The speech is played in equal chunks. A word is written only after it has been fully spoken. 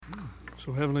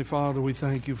So, Heavenly Father, we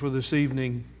thank you for this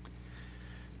evening.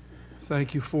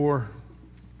 Thank you for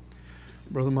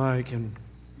Brother Mike and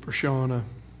for Shauna.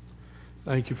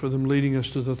 Thank you for them leading us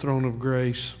to the throne of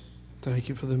grace. Thank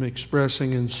you for them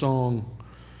expressing in song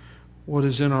what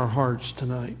is in our hearts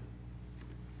tonight.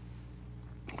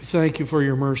 We thank you for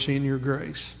your mercy and your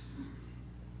grace.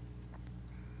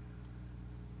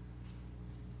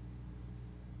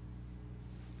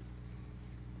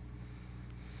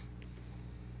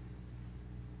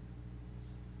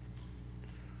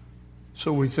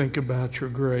 So we think about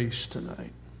your grace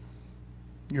tonight,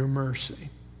 your mercy.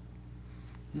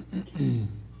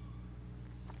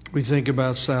 We think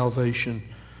about salvation,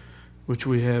 which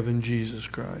we have in Jesus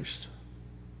Christ.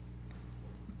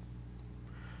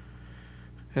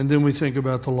 And then we think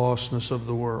about the lostness of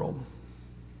the world.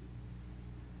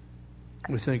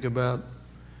 We think about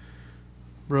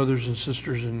brothers and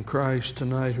sisters in Christ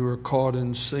tonight who are caught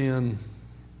in sin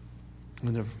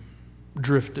and have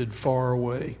drifted far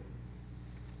away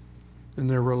in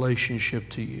their relationship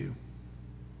to you.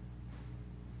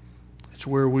 It's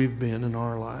where we've been in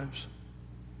our lives.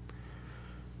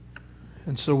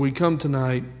 And so we come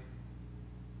tonight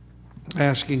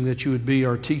asking that you would be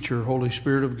our teacher, Holy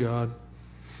Spirit of God,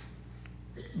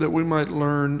 that we might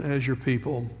learn as your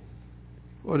people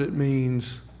what it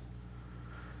means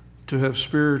to have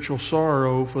spiritual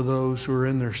sorrow for those who are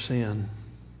in their sin.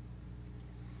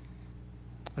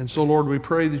 And so, Lord, we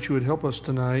pray that you would help us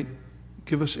tonight.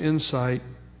 Give us insight.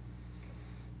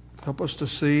 Help us to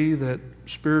see that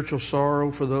spiritual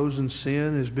sorrow for those in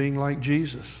sin is being like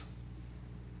Jesus.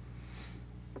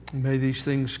 May these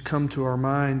things come to our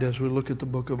mind as we look at the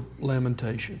book of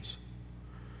Lamentations.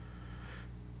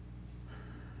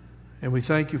 And we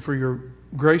thank you for your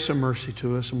grace and mercy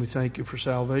to us, and we thank you for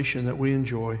salvation that we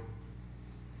enjoy.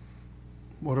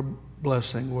 What a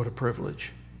blessing, what a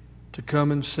privilege to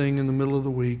come and sing in the middle of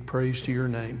the week praise to your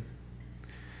name.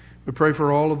 We pray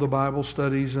for all of the Bible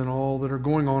studies and all that are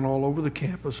going on all over the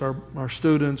campus, our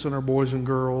students and our boys and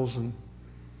girls, and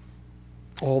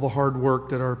all the hard work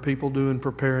that our people do in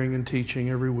preparing and teaching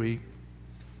every week.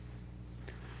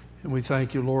 And we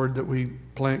thank you, Lord, that we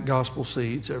plant gospel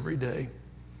seeds every day.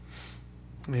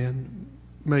 And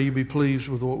may you be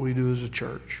pleased with what we do as a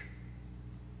church.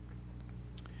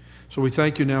 So we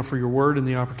thank you now for your word and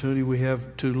the opportunity we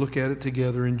have to look at it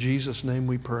together. In Jesus' name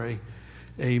we pray.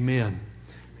 Amen.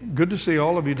 Good to see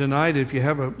all of you tonight. If you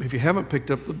haven't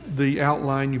picked up the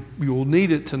outline, you will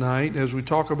need it tonight as we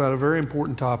talk about a very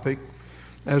important topic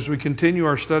as we continue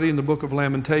our study in the book of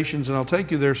Lamentations, and I'll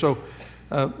take you there. So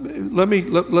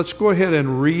let's go ahead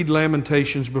and read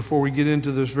Lamentations before we get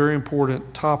into this very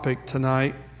important topic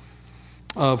tonight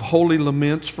of holy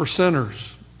laments for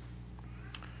sinners.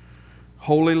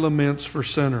 Holy laments for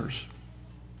sinners.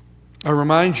 I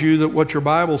remind you that what your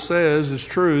Bible says is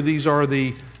true. These are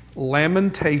the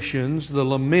Lamentations, the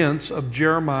laments of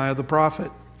Jeremiah the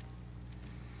prophet.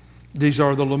 These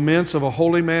are the laments of a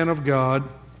holy man of God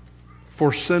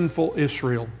for sinful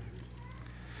Israel.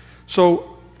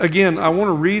 So again, I want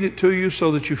to read it to you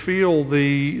so that you feel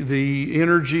the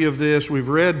energy of this. We've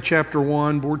read chapter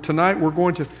 1. Tonight we're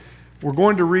going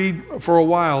to read for a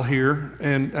while here,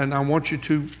 and I want you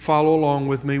to follow along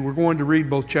with me. We're going to read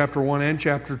both chapter 1 and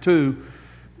chapter 2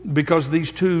 because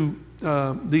these two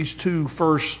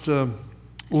first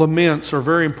laments are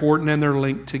very important, and they're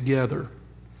linked together.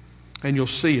 And you'll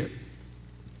see it.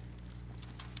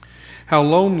 How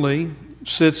lonely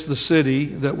sits the city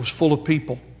that was full of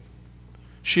people.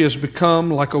 She has become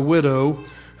like a widow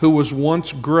who was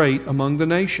once great among the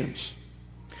nations.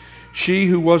 She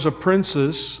who was a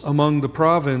princess among the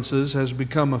provinces has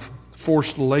become a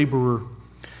forced laborer.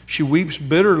 She weeps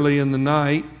bitterly in the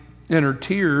night, and her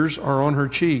tears are on her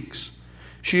cheeks.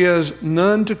 She has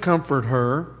none to comfort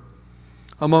her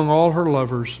among all her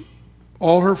lovers.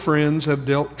 All her friends have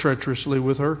dealt treacherously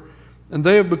with her, and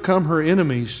they have become her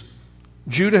enemies.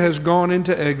 Judah has gone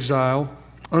into exile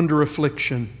under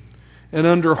affliction and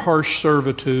under harsh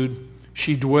servitude.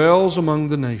 She dwells among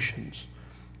the nations,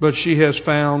 but she has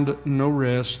found no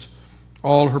rest.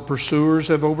 All her pursuers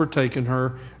have overtaken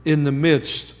her in the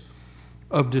midst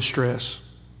of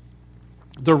distress.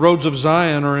 The roads of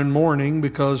Zion are in mourning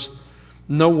because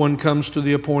no one comes to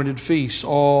the appointed feast.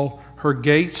 All her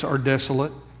gates are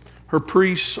desolate. Her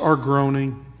priests are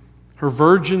groaning. Her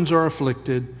virgins are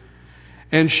afflicted,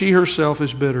 and she herself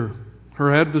is bitter.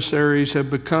 Her adversaries have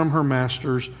become her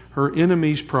masters. Her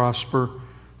enemies prosper,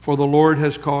 for the Lord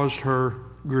has caused her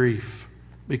grief.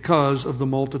 Because of the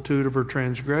multitude of her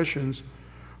transgressions,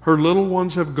 her little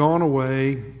ones have gone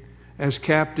away as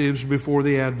captives before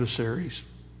the adversaries.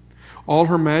 All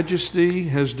her majesty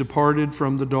has departed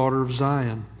from the daughter of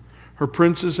Zion. Her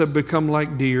princes have become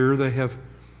like deer. They have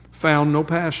found no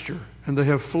pasture, and they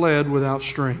have fled without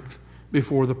strength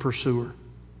before the pursuer.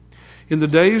 In the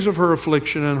days of her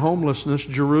affliction and homelessness,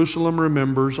 Jerusalem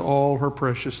remembers all her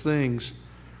precious things.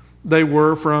 They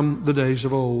were from the days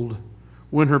of old,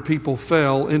 when her people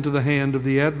fell into the hand of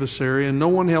the adversary, and no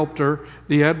one helped her.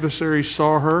 The adversary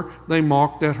saw her. They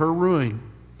mocked at her ruin.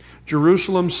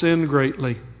 Jerusalem sinned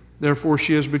greatly. Therefore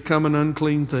she has become an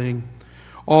unclean thing.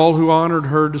 All who honored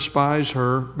her despise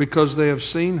her, because they have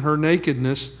seen her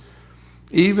nakedness.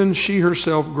 Even she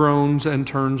herself groans and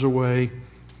turns away.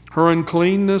 Her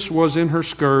uncleanness was in her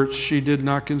skirts. She did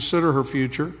not consider her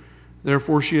future.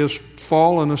 Therefore she has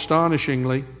fallen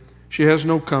astonishingly. She has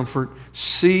no comfort.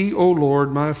 See, O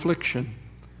Lord, my affliction,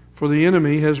 for the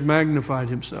enemy has magnified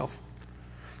himself.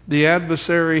 The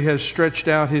adversary has stretched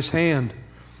out his hand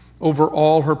over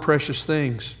all her precious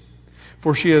things.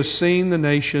 For she has seen the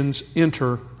nations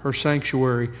enter her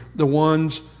sanctuary, the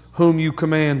ones whom you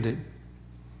commanded,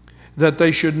 that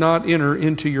they should not enter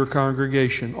into your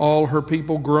congregation. All her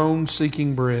people groan,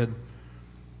 seeking bread.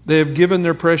 They have given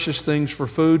their precious things for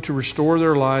food to restore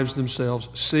their lives themselves.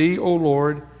 See, O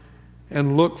Lord,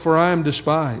 and look, for I am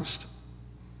despised.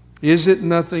 Is it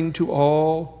nothing to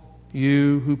all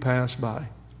you who pass by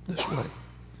this way?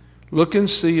 Look and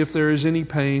see if there is any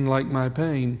pain like my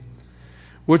pain,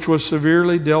 which was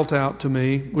severely dealt out to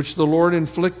me, which the Lord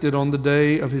inflicted on the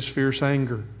day of his fierce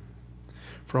anger.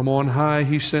 From on high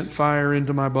he sent fire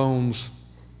into my bones,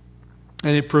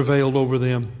 and it prevailed over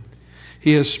them.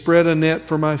 He has spread a net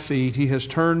for my feet. He has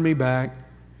turned me back.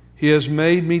 He has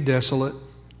made me desolate,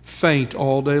 faint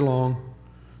all day long.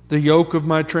 The yoke of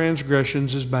my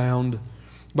transgressions is bound.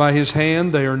 By his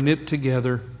hand they are knit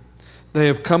together. They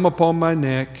have come upon my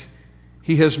neck.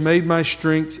 He has made my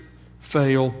strength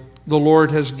fail. The Lord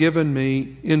has given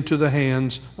me into the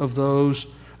hands of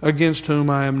those against whom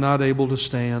I am not able to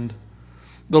stand.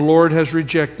 The Lord has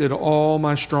rejected all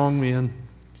my strong men.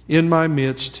 In my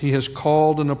midst he has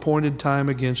called an appointed time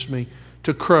against me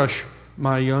to crush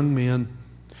my young men.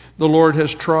 The Lord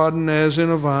has trodden as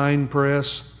in a wine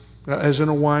press,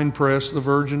 the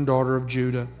virgin daughter of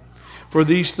Judah. For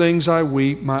these things I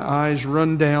weep, my eyes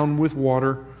run down with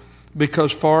water,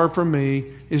 because far from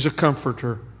me is a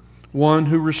comforter, one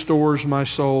who restores my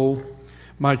soul.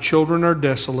 My children are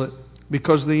desolate,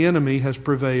 because the enemy has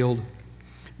prevailed.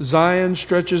 Zion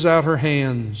stretches out her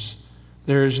hands.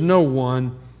 There is no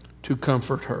one to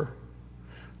comfort her.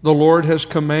 The Lord has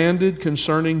commanded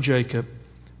concerning Jacob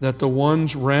that the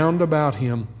ones round about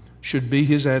him should be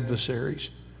his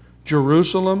adversaries.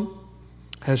 Jerusalem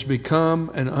has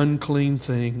become an unclean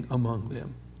thing among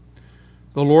them.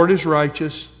 The Lord is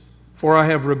righteous, for I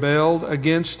have rebelled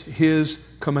against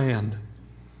his command.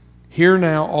 Hear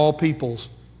now, all peoples,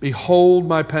 behold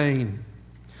my pain.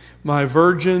 My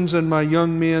virgins and my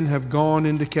young men have gone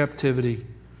into captivity.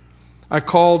 I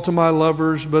called to my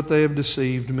lovers, but they have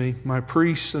deceived me. My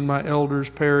priests and my elders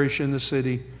perish in the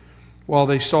city, while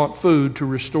they sought food to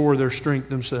restore their strength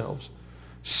themselves.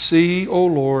 See, O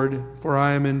Lord, for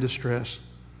I am in distress.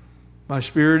 My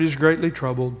spirit is greatly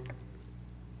troubled.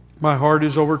 My heart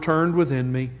is overturned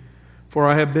within me, for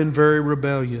I have been very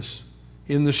rebellious.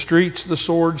 In the streets the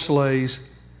sword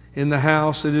slays. In the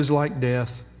house it is like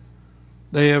death.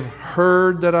 They have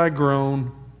heard that I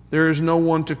groan. There is no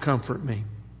one to comfort me.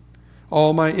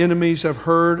 All my enemies have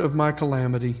heard of my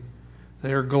calamity.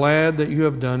 They are glad that you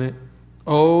have done it.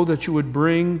 Oh, that you would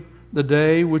bring the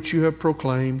day which you have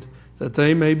proclaimed, that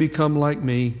they may become like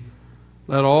me.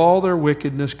 Let all their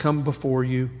wickedness come before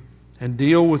you, and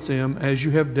deal with them as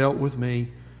you have dealt with me,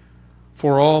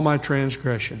 for all my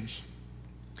transgressions.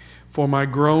 For my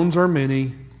groans are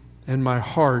many, and my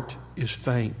heart is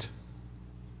faint.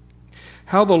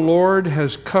 How the Lord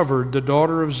has covered the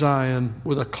daughter of Zion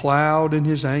with a cloud in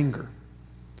his anger.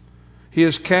 He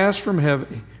has cast from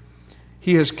heaven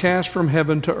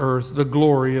to earth the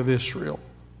glory of Israel,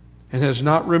 and has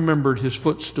not remembered his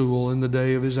footstool in the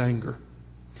day of his anger.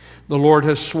 The Lord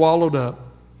has swallowed up,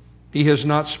 he has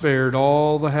not spared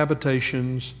all the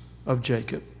habitations of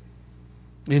Jacob.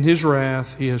 In his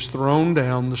wrath he has thrown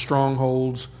down the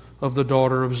strongholds of the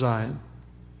daughter of Zion.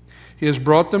 He has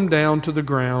brought them down to the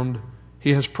ground.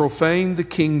 He has profaned the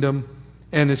kingdom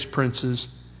and its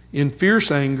princes. In fierce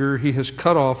anger he has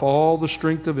cut off all the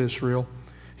strength of Israel.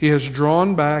 He has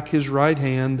drawn back his right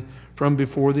hand from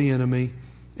before the enemy,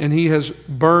 and he has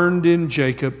burned in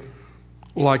Jacob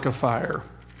like a fire,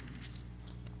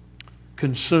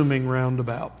 consuming round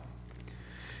about.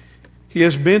 He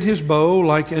has bent his bow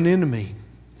like an enemy.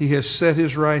 He has set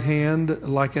his right hand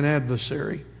like an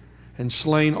adversary, and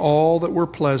slain all that were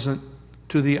pleasant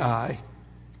to the eye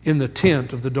in the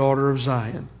tent of the daughter of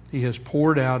Zion. He has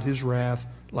poured out his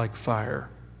wrath like fire.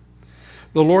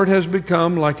 The Lord has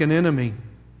become like an enemy.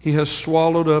 He has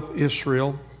swallowed up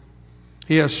Israel.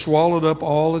 He has swallowed up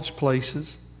all its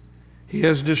places. He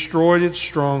has destroyed its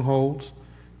strongholds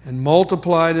and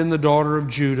multiplied in the daughter of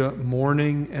Judah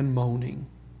mourning and moaning.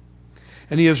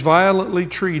 And he has violently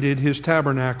treated his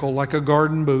tabernacle like a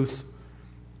garden booth.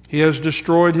 He has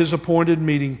destroyed his appointed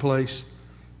meeting place.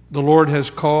 The Lord has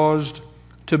caused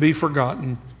to be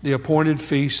forgotten the appointed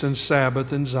feasts and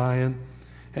Sabbath in Zion,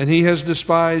 and he has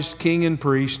despised king and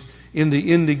priest in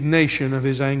the indignation of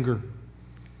his anger.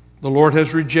 The Lord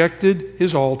has rejected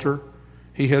his altar.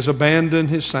 He has abandoned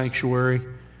his sanctuary.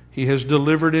 He has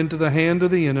delivered into the hand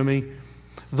of the enemy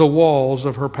the walls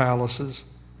of her palaces.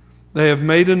 They have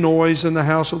made a noise in the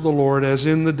house of the Lord as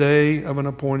in the day of an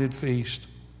appointed feast.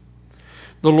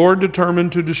 The Lord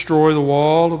determined to destroy the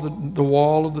wall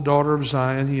of the daughter of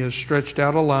Zion. He has stretched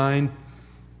out a line.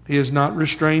 He has not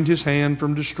restrained his hand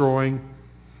from destroying,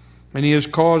 and he has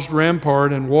caused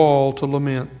rampart and wall to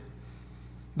lament.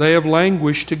 They have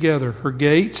languished together. Her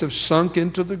gates have sunk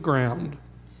into the ground.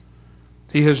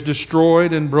 He has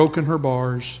destroyed and broken her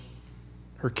bars.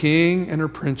 Her king and her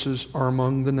princes are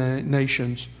among the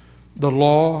nations. The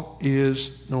law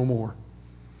is no more.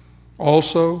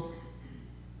 Also,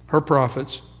 her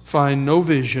prophets find no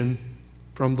vision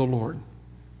from the Lord.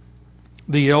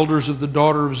 The elders of the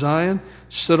daughter of Zion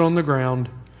sit on the ground.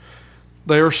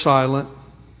 They are silent.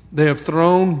 They have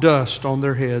thrown dust on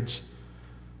their heads.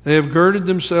 They have girded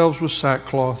themselves with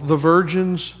sackcloth. The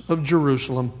virgins of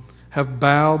Jerusalem have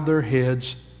bowed their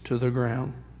heads to the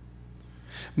ground.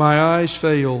 My eyes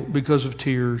fail because of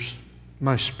tears.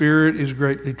 My spirit is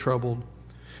greatly troubled.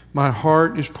 My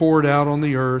heart is poured out on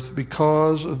the earth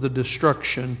because of the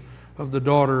destruction of the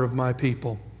daughter of my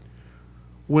people.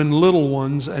 When little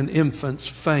ones and infants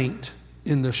faint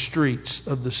in the streets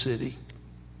of the city.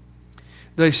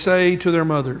 They say to their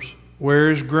mothers, "Where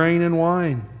is grain and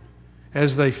wine?"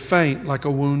 As they faint like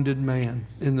a wounded man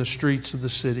in the streets of the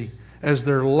city, as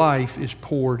their life is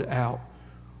poured out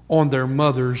on their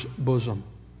mother's bosom.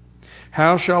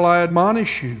 How shall I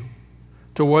admonish you?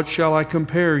 To what shall I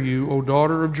compare you, O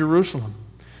daughter of Jerusalem?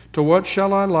 To what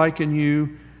shall I liken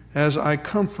you as I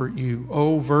comfort you,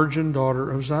 O virgin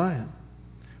daughter of Zion?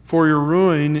 For your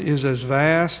ruin is as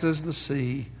vast as the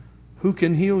sea. Who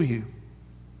can heal you?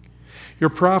 Your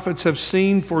prophets have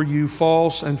seen for you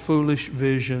false and foolish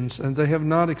visions, and they have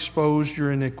not exposed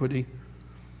your iniquity,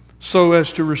 so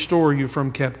as to restore you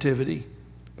from captivity.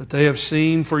 But they have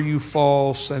seen for you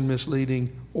false and misleading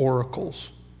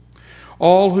oracles.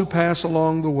 All who pass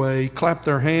along the way clap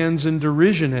their hands in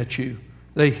derision at you.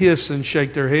 They hiss and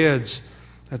shake their heads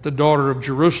at the daughter of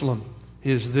Jerusalem.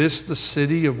 Is this the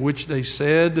city of which they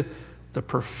said, the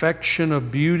perfection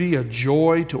of beauty, a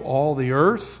joy to all the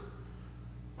earth?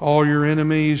 All your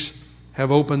enemies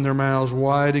have opened their mouths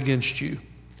wide against you.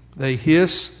 They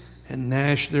hiss and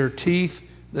gnash their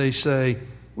teeth. They say,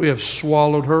 "We have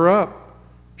swallowed her up.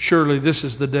 Surely this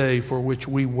is the day for which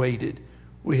we waited.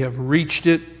 We have reached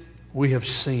it. We have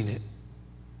seen it."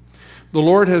 The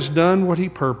Lord has done what he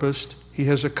purposed. He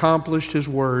has accomplished his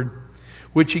word,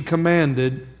 which he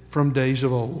commanded from days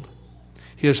of old.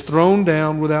 He has thrown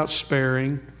down without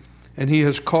sparing, and he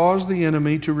has caused the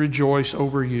enemy to rejoice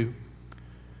over you.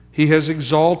 He has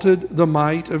exalted the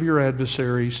might of your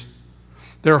adversaries.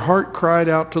 Their heart cried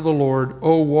out to the Lord,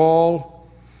 O wall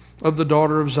of the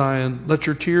daughter of Zion, let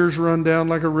your tears run down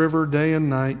like a river day and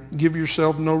night. Give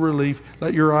yourself no relief.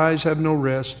 Let your eyes have no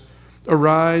rest.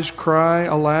 Arise, cry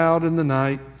aloud in the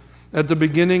night. At the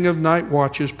beginning of night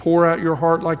watches, pour out your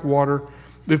heart like water.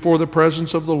 Before the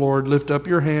presence of the Lord, lift up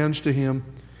your hands to him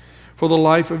for the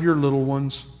life of your little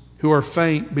ones who are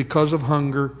faint because of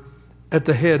hunger at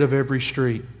the head of every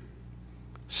street.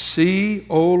 See,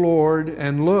 O Lord,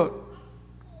 and look,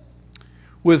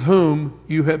 with whom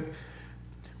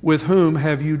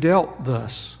have you dealt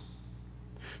thus?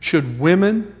 Should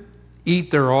women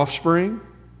eat their offspring,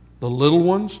 the little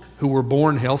ones who were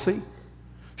born healthy?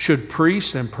 Should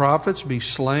priests and prophets be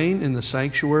slain in the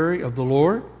sanctuary of the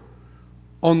Lord?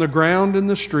 On the ground in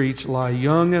the streets lie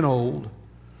young and old.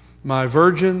 My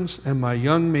virgins and my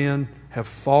young men have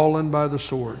fallen by the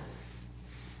sword.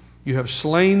 You have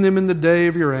slain them in the day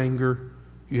of your anger.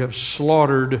 You have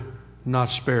slaughtered, not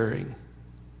sparing.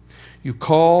 You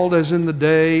called as in the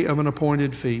day of an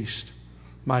appointed feast,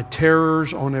 my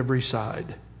terrors on every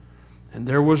side. And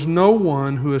there was no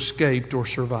one who escaped or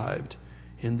survived.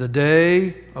 In the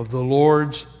day of the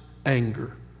Lord's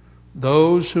anger,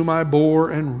 those whom I bore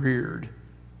and reared,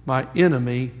 my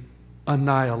enemy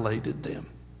annihilated them.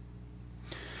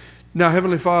 Now,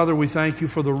 Heavenly Father, we thank you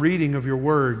for the reading of your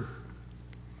word.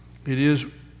 It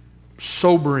is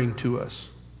sobering to us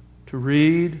to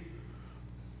read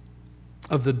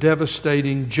of the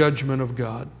devastating judgment of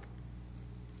God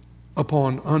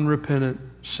upon unrepentant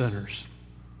sinners.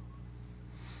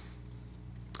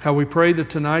 How we pray that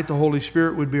tonight the Holy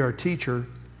Spirit would be our teacher,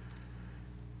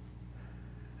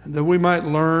 and that we might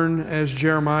learn, as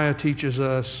Jeremiah teaches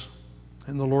us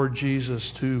and the Lord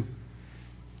Jesus, to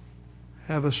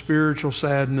have a spiritual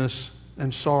sadness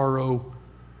and sorrow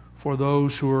for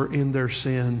those who are in their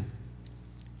sin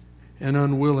and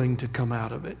unwilling to come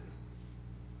out of it,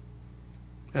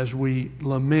 as we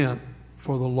lament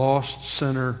for the lost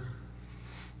sinner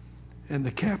and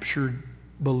the captured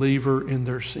believer in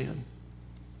their sin.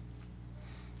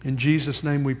 In Jesus'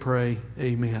 name we pray,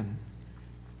 amen.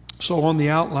 So on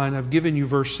the outline, I've given you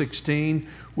verse 16,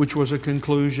 which was a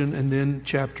conclusion, and then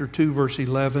chapter 2, verse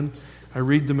 11. I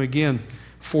read them again.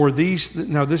 For these,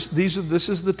 now this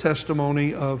is the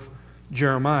testimony of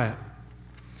Jeremiah.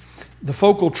 The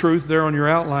focal truth there on your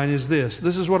outline is this.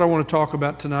 This is what I want to talk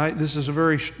about tonight. This is a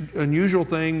very unusual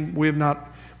thing.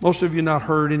 Most of you not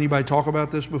heard anybody talk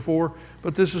about this before,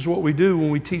 but this is what we do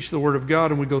when we teach the Word of God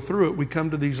and we go through it. We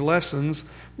come to these lessons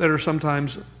that are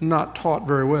sometimes not taught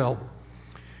very well.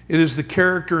 It is the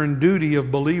character and duty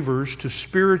of believers to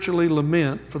spiritually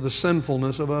lament for the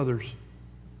sinfulness of others.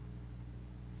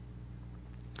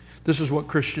 This is what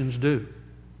Christians do.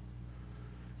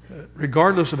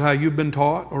 Regardless of how you've been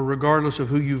taught or regardless of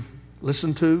who you've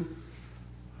listened to,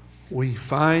 we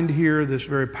find here this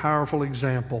very powerful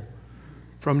example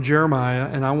from Jeremiah,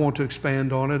 and I want to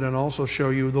expand on it and also show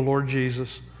you the Lord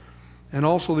Jesus and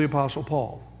also the Apostle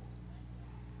Paul.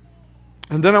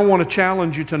 And then I want to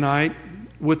challenge you tonight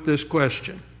with this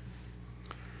question.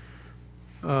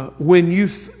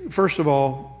 First of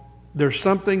all, there's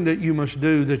something that you must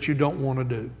do that you don't want to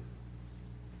do.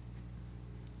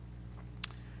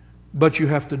 But you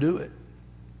have to do it.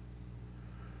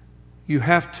 You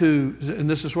have to, and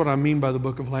this is what I mean by the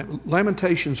book of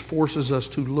Lamentations forces us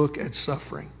to look at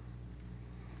suffering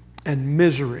and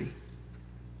misery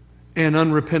and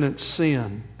unrepentant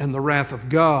sin and the wrath of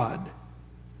God.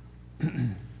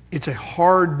 It's a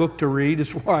hard book to read.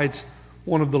 It's why it's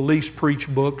one of the least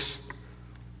preached books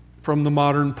from the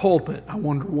modern pulpit. I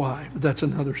wonder why, but that's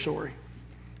another story.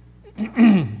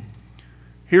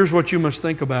 Here's what you must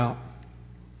think about.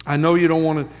 I know you don't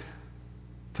want to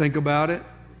think about it,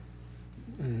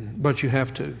 but you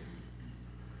have to.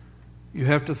 You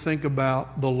have to think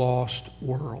about the lost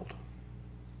world.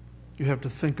 You have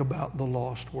to think about the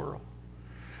lost world.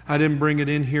 I didn't bring it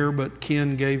in here, but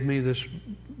Ken gave me this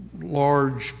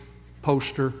large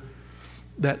poster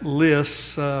that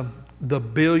lists the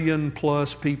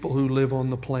billion-plus people who live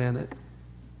on the planet.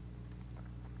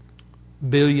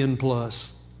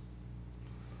 Billion-plus.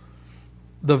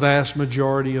 The vast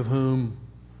majority of whom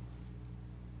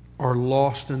are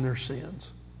lost in their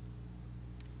sins.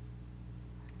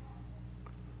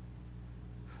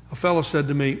 A fellow said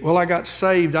to me, well, I got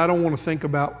saved. I don't want to think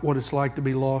about what it's like to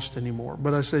be lost anymore.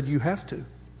 But I said, you have to.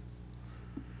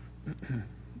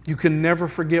 You can never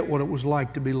forget what it was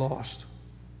like to be lost.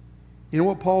 You know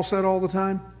what Paul said all the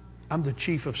time? I'm the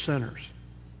chief of sinners.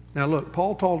 Now look,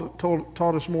 Paul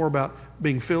taught us more about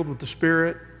being filled with the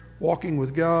Spirit, walking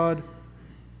with God,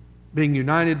 being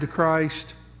united to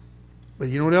Christ. But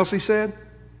you know what else he said?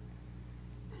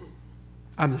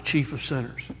 I'm the chief of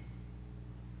sinners.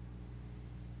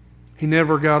 He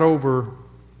never got over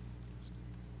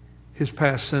his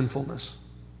past sinfulness.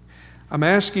 I'm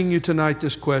asking you tonight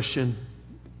this question.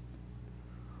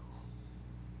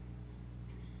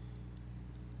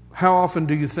 How often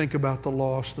do you think about the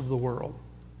lost of the world?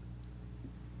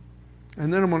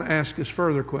 And then I'm going to ask this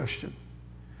further question.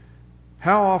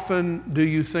 How often do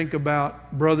you think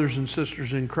about brothers and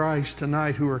sisters in Christ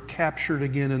tonight who are captured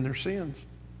again in their sins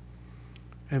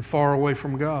and far away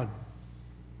from God?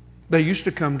 They used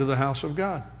to come to the house of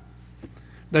God.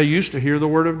 They used to hear the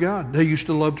Word of God. They used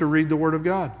to love to read the Word of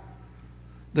God.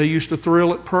 They used to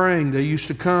thrill at praying. They used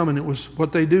to come, and it was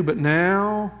what they do. But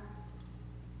now,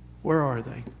 where are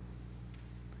they?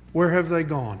 Where have they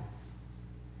gone?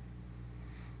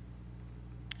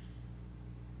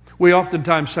 We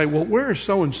oftentimes say, well, where is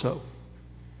so-and-so?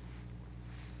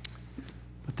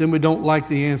 But then we don't like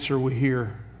the answer we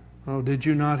hear. Oh, did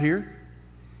you not hear?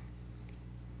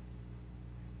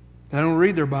 They don't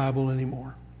read their Bible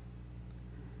anymore.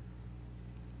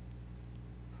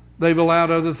 They've allowed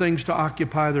other things to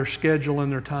occupy their schedule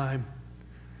and their time.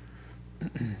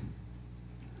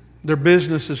 Their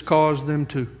business has caused them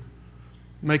to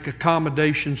make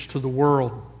accommodations to the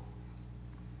world.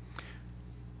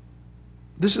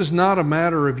 This is not a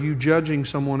matter of you judging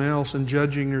someone else and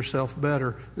judging yourself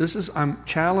better. I'm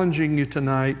challenging you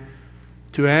tonight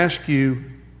to ask you,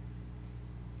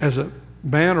 as a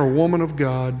man or woman of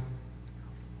God,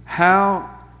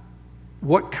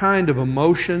 what kind of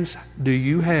emotions do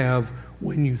you have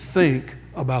when you think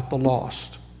about the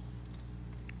lost?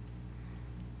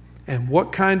 And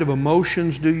what kind of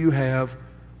emotions do you have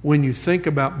when you think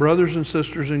about brothers and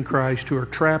sisters in Christ who are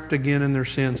trapped again in their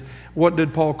sins? What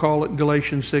did Paul call it in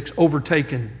Galatians 6?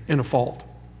 Overtaken in a fault.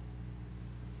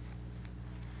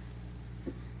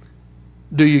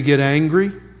 Do you get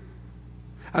angry?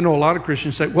 I know a lot of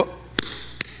Christians say, well,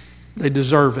 they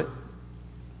deserve it.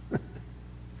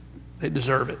 They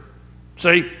deserve it.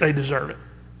 See, they deserve it.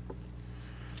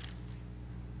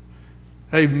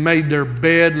 They've made their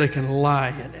bed, they can lie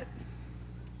in it.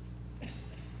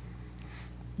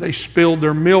 They spilled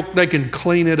their milk, they can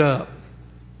clean it up.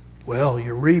 Well,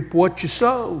 you reap what you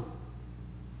sow.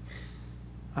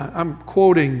 I'm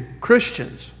quoting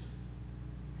Christians.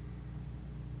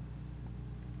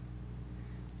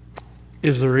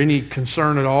 Is there any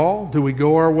concern at all? Do we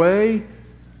go our way?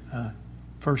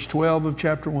 Verse 12 of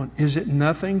chapter 1. Is it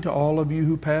nothing to all of you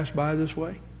who pass by this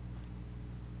way?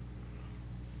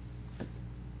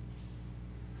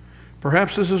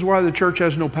 Perhaps this is why the church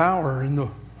has no power in the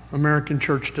American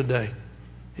church today.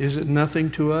 Is it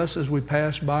nothing to us as we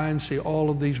pass by and see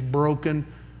all of these broken,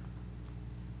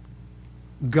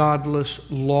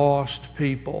 godless, lost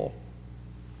people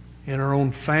in our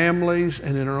own families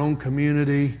and in our own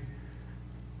community?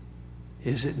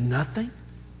 Is it nothing?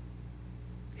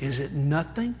 Is it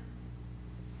nothing?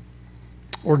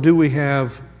 Or do we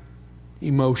have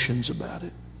emotions about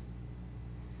it?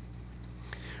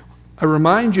 I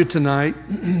remind you tonight,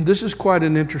 this is quite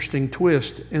an interesting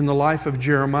twist in the life of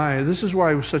Jeremiah. This is why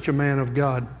he was such a man of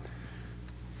God.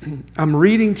 I'm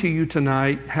reading to you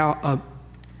tonight how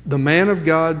the man of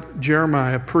God,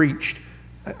 Jeremiah, preached,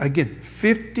 again,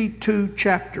 52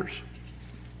 chapters.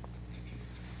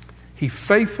 He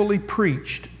faithfully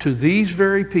preached to these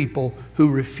very people who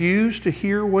refused to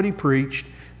hear what he preached,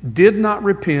 did not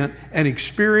repent, and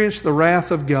experienced the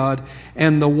wrath of God.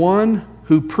 And the one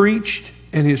who preached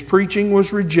and his preaching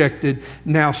was rejected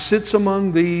now sits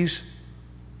among these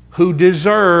who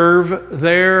deserve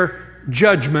their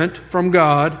judgment from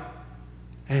God,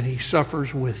 and he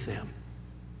suffers with them.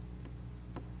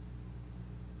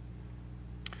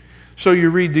 So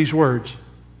you read these words,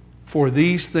 "For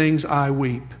these things I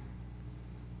weep."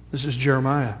 This is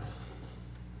Jeremiah.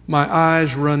 "My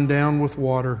eyes run down with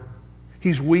water."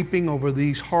 He's weeping over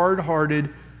these hard-hearted,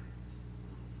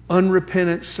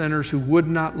 unrepentant sinners who would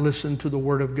not listen to the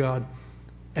Word of God,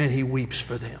 and he weeps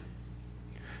for them.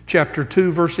 Chapter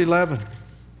 2, verse 11.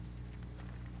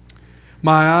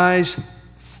 "My eyes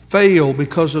fail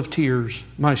because of tears.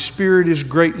 My spirit is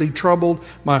greatly troubled.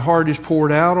 My heart is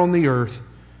poured out on the earth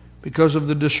because of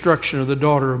the destruction of the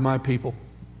daughter of my people."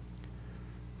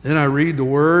 Then I read the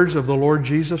words of the Lord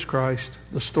Jesus Christ,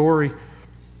 the story.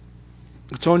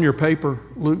 It's on your paper,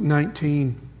 Luke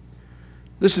 19.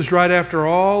 This is right after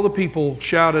all the people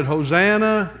shouted,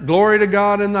 "Hosanna, glory to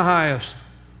God in the highest."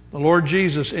 The Lord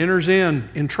Jesus enters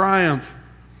in triumph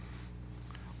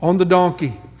on the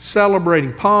donkey,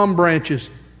 celebrating, palm branches.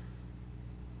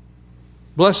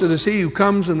 "Blessed is he who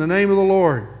comes in the name of the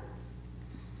Lord."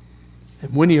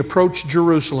 And when he approached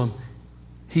Jerusalem,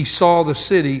 he saw the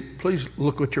city. Please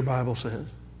look what your Bible says.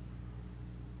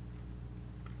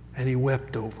 And he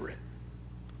wept over it.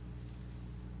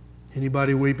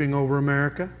 Anybody weeping over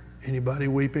America? Anybody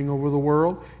weeping over the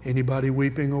world? Anybody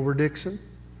weeping over Dixon?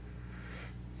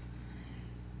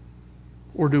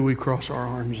 Or do we cross our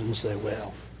arms and say,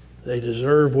 well, they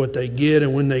deserve what they get,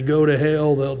 and when they go to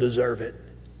hell, they'll deserve it?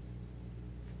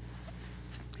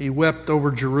 He wept over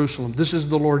Jerusalem. This is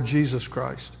the Lord Jesus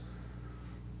Christ,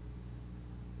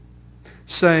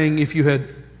 saying, "If you had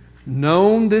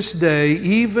known this day,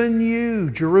 even you,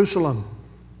 Jerusalem,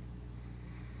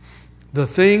 the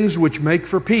things which make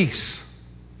for peace,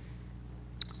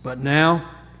 but now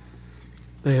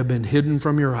they have been hidden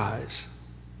from your eyes."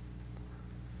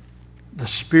 The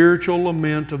spiritual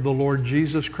lament of the Lord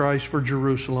Jesus Christ for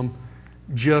Jerusalem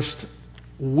just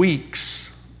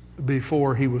weeks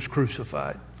before he was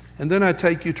crucified. And then I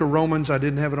take you to Romans. I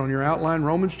didn't have it on your outline.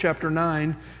 Romans chapter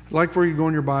 9. I'd like for you to go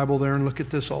in your Bible there and look at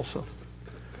this also.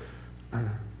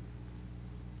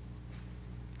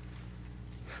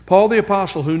 Paul the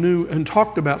Apostle, who knew and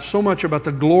talked about so much about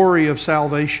the glory of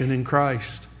salvation in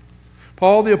Christ.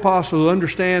 Paul the Apostle, who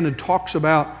understands and talks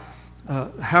about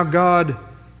how God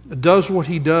does what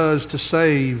he does to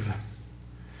save.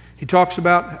 He talks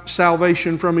about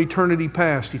salvation from eternity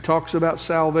past. He talks about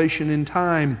salvation in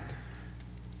time.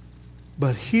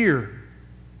 But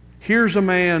here's a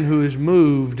man who is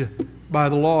moved by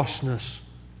the lostness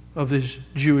of his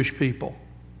Jewish people.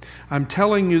 I'm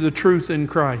telling you the truth in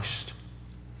Christ.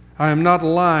 I am not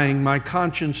lying. My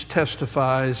conscience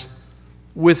testifies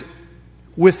with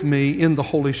me in the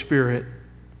Holy Spirit.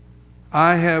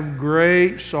 I have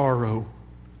great sorrow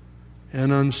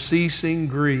and unceasing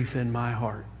grief in my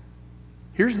heart.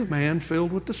 Here's the man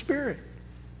filled with the Spirit.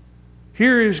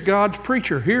 Here is God's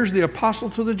preacher. Here's the apostle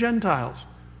to the Gentiles.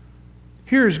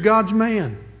 Here's God's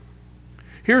man.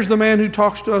 Here's the man who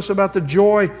talks to us about the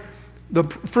joy, the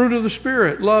fruit of the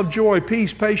Spirit, love, joy,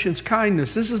 peace, patience,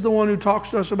 kindness. This is the one who talks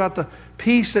to us about the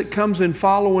peace that comes in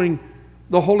following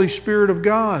the Holy Spirit of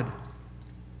God.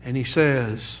 And he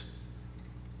says,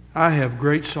 I have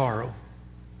great sorrow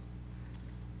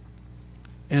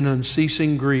and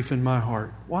unceasing grief in my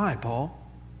heart. Why, Paul?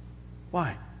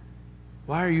 Why?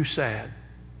 Why are you sad?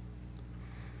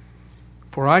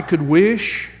 For I could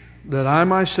wish that I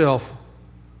myself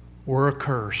were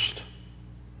accursed,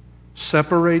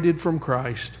 separated from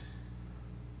Christ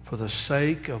for the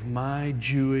sake of my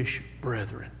Jewish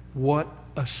brethren. What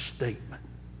a statement.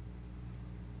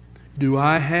 Do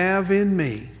I have in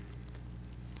me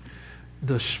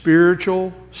the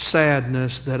spiritual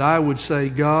sadness that I would say,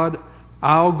 God,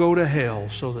 I'll go to hell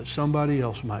so that somebody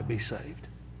else might be saved?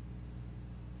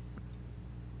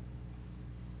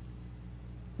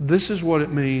 This is what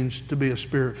it means to be a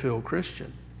Spirit-filled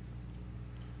Christian.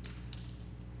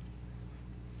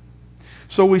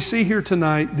 So we see here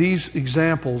tonight these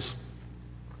examples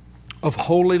of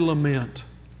holy lament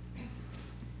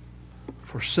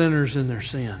for sinners in their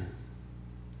sin.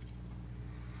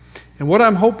 And what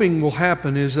I'm hoping will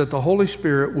happen is that the Holy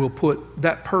Spirit will put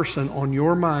that person on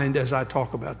your mind as I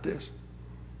talk about this.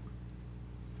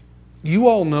 You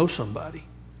all know somebody.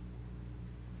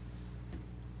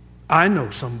 I know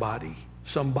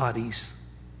somebody's.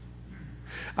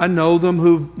 I know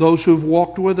those who've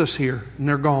walked with us here, and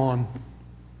they're gone.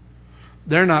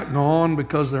 They're not gone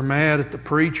because they're mad at the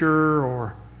preacher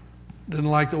or didn't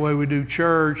like the way we do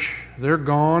church. They're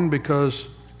gone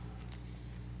because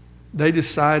they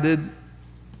decided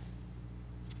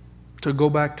to go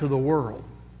back to the world.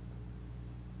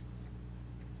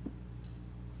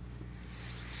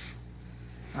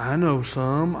 I know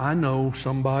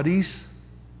somebody's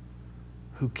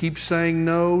who keep saying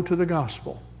no to the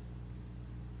gospel.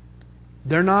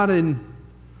 They're not in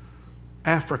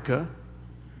Africa,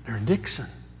 they're in Dixon.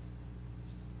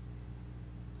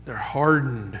 They're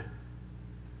hardened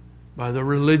by the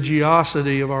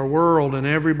religiosity of our world, and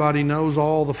everybody knows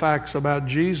all the facts about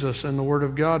Jesus and the Word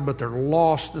of God, but they're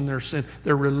lost in their sin.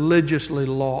 They're religiously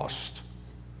lost,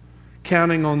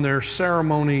 counting on their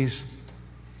ceremonies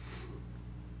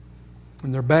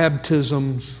and their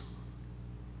baptisms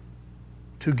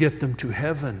to get them to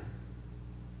heaven.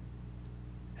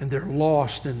 And they're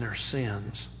lost in their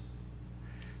sins.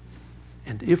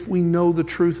 And if we know the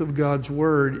truth of God's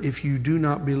Word, if you do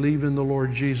not believe in the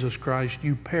Lord Jesus Christ,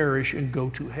 you perish and go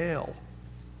to hell.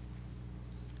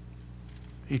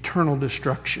 Eternal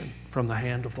destruction from the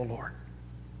hand of the Lord.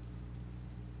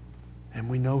 And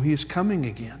we know He is coming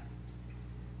again.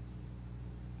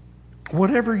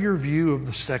 Whatever your view of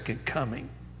the second coming,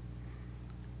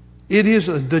 it is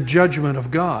the judgment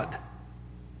of God.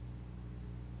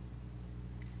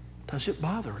 Does it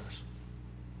bother us?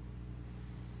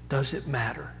 Does it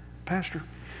matter? Pastor,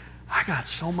 I got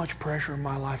so much pressure in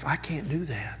my life, I can't do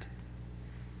that.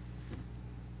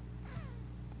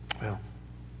 Well,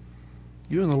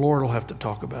 you and the Lord will have to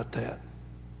talk about that.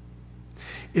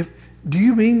 Do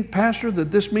you mean, Pastor,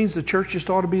 that this means the church just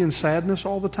ought to be in sadness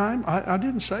all the time? I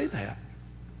didn't say that.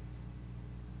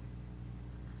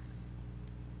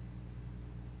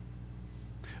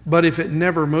 But if it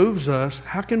never moves us,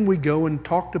 how can we go and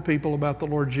talk to people about the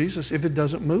Lord Jesus if it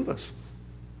doesn't move us?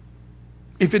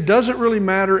 If it doesn't really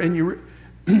matter and you...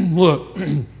 Look,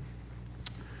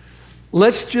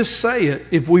 let's just say it.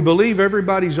 If we believe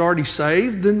everybody's already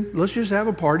saved, then let's just have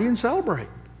a party and celebrate.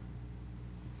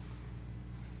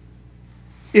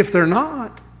 If they're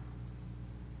not,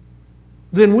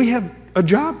 then we have a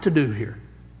job to do here.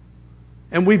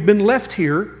 And we've been left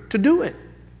here to do it.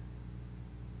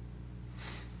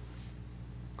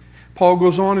 Paul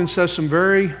goes on and says some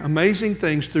very amazing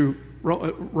things through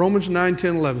Romans 9,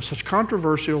 10, 11, such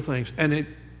controversial things. And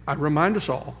I remind us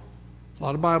all, a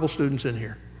lot of Bible students in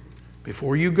here,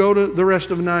 before you go to the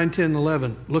rest of 9, 10,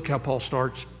 11, look how Paul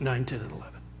starts 9, 10, and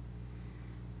 11.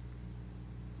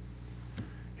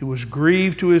 He was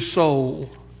grieved to his soul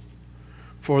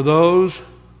for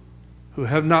those who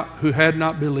had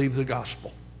not believed the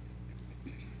gospel.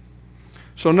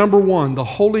 So number one, the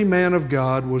holy man of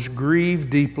God was grieved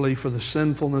deeply for the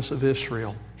sinfulness of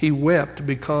Israel. He wept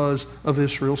because of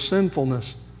Israel's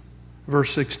sinfulness. Verse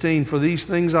 16, for these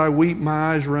things I weep,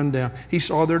 my eyes run down. He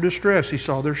saw their distress. He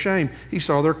saw their shame. He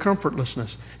saw their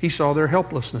comfortlessness. He saw their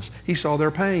helplessness. He saw their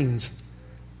pains.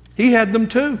 He had them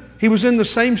too. He was in the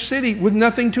same city with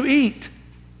nothing to eat.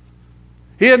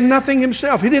 He had nothing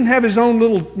himself. He didn't have his own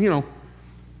little,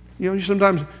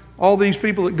 sometimes all these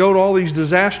people that go to all these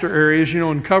disaster areas,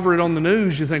 and cover it on the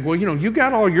news, you think, well, you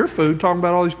got all your food, talking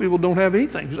about all these people don't have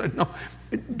anything. No,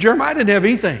 Jeremiah didn't have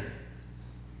anything.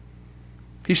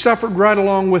 He suffered right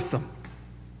along with them.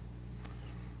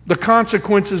 The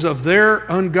consequences of their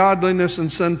ungodliness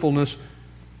and sinfulness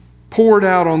poured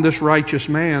out on this righteous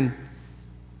man,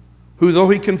 who, though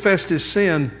he confessed his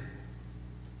sin,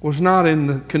 was not in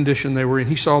the condition they were in.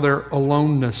 He saw their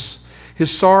aloneness.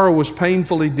 His sorrow was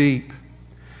painfully deep.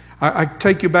 I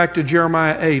take you back to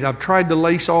Jeremiah 8. I've tried to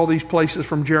lace all these places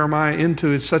from Jeremiah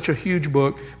into it. It's such a huge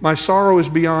book. My sorrow is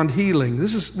beyond healing.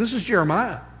 This is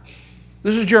Jeremiah.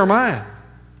 This is Jeremiah.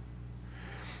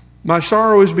 My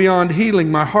sorrow is beyond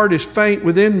healing. My heart is faint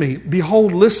within me.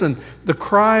 Behold, listen, the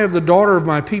cry of the daughter of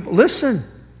my people. Listen.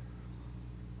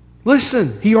 Listen.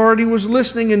 He already was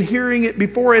listening and hearing it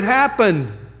before it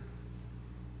happened.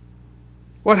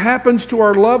 What happens to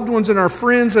our loved ones and our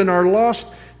friends and our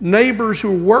lost neighbors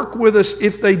who work with us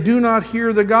if they do not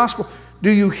hear the gospel? Do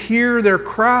you hear their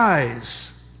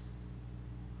cries?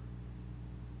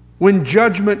 When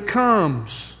judgment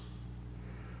comes,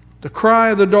 the cry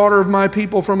of the daughter of my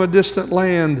people from a distant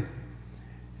land,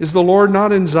 is the Lord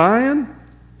not in Zion?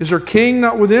 Is her king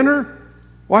not within her?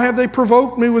 Why have they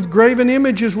provoked me with graven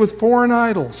images, with foreign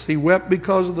idols? He wept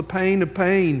because of the pain of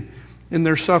pain in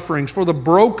their sufferings, for the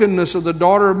brokenness of the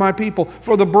daughter of my people,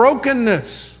 for the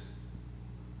brokenness.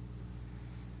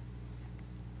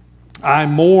 I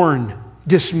mourn.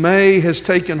 Dismay has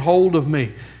taken hold of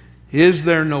me. Is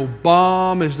there no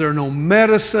balm? Is there no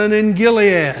medicine in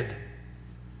Gilead?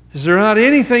 Is there not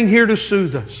anything here to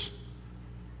soothe us?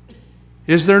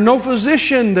 Is there no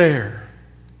physician there?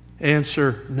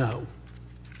 Answer, no.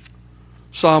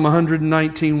 Psalm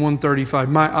 119, 135.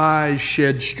 My eyes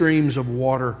shed streams of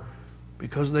water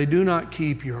because they do not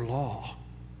keep your law.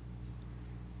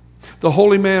 The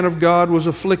holy man of God was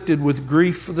afflicted with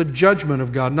grief for the judgment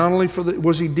of God. Not only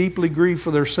was he deeply grieved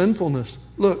for their sinfulness.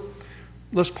 Look,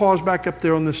 let's pause back up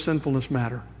there on this sinfulness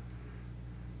matter.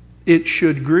 It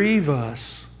should grieve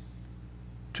us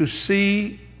to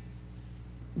see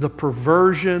the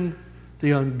perversion,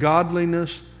 the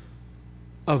ungodliness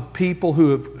of people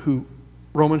who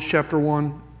Romans chapter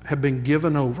 1, have been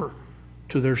given over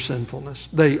to their sinfulness.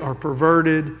 They are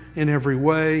perverted in every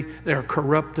way. They are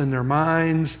corrupt in their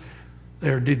minds. They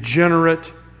are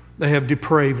degenerate. They have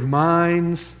depraved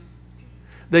minds.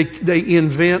 They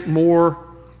invent more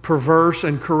perverse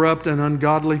and corrupt and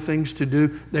ungodly things to do.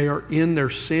 They are in their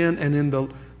sin and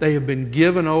they have been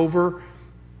given over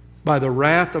by the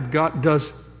wrath of God.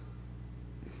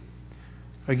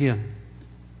 Again,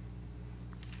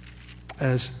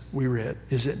 as we read,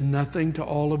 is it nothing to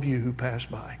all of you who pass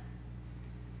by?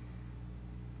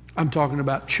 I'm talking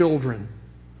about children.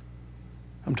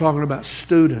 I'm talking about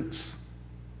students.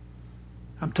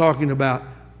 I'm talking about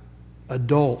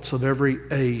adults of every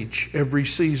age, every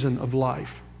season of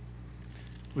life.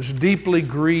 Was deeply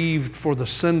grieved for the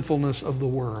sinfulness of the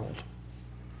world.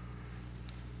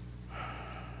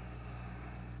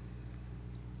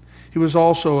 He was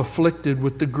also afflicted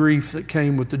with the grief that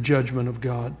came with the judgment of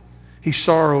God. He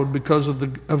sorrowed because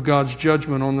of God's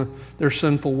judgment on their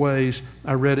sinful ways.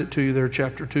 I read it to you there,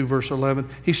 chapter 2, verse 11.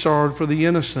 He sorrowed for the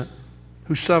innocent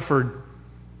who suffered.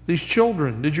 These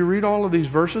children. Did you read all of these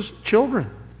verses?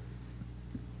 Children.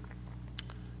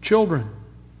 Children.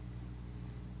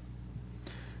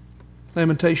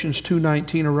 Lamentations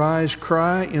 2:19, arise,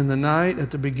 cry in the night, at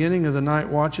the beginning of the night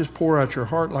watches, pour out your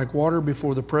heart like water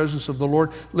before the presence of the Lord.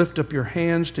 Lift up your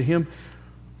hands to Him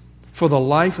for the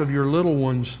life of your little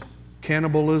ones,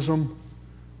 cannibalism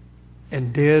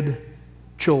and dead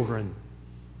children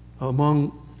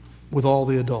with all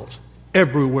the adults,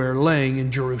 everywhere laying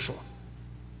in Jerusalem.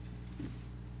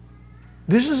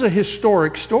 This is a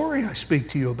historic story I speak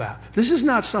to you about. This is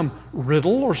not some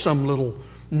riddle or some little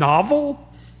novel,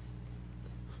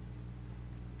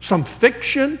 some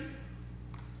fiction.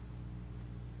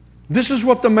 This is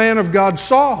what the man of God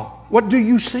saw. What do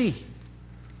you see?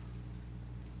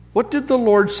 What did the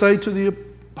Lord say to the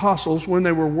apostles when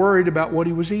they were worried about what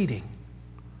He was eating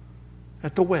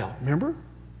at the well? Remember?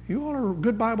 You all are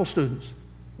good Bible students.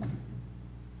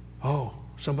 Oh,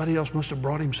 somebody else must have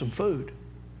brought Him some food.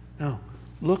 No.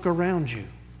 Look around you.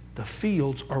 The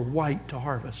fields are white to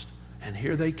harvest. And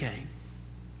here they came.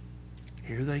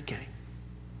 Here they came.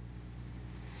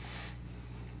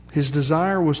 His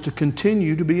desire was to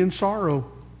continue to be in sorrow.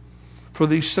 for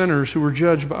these sinners who were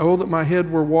judged by, oh, that my head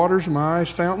were waters and my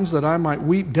eyes fountains, that I might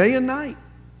weep day and night.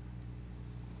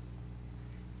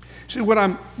 See, what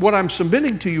I'm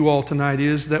submitting to you all tonight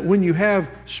is that when you have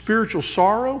spiritual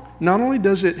sorrow, not only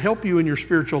does it help you in your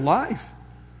spiritual life,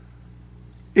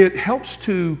 it helps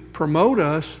to promote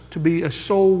us to be a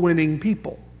soul-winning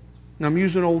people. Now, I'm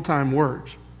using old-time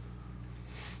words.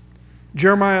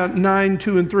 Jeremiah 9,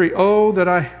 2 and 3. Oh, that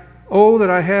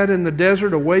I had in the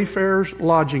desert a wayfarer's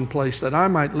lodging place, that I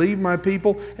might leave my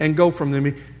people and go from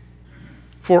them.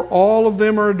 For all of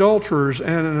them are adulterers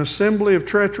and an assembly of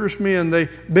treacherous men. They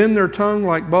bend their tongue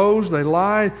like bows. They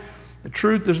lie. The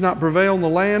truth does not prevail in the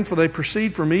land, for they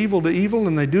proceed from evil to evil,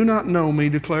 and they do not know me,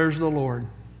 declares the Lord.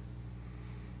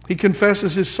 He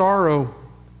confesses his sorrow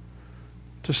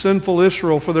to sinful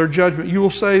Israel for their judgment. You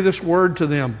will say this word to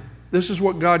them. This is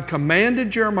what God commanded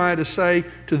Jeremiah to say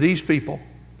to these people.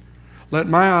 Let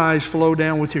my eyes flow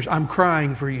down with tears. I'm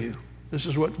crying for you. This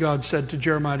is what God said to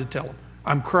Jeremiah to tell him.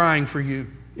 I'm crying for you,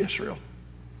 Israel.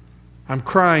 I'm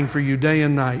crying for you day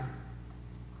and night.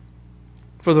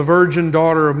 For the virgin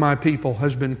daughter of my people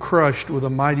has been crushed with a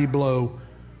mighty blow,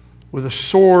 with a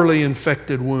sorely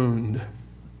infected wound.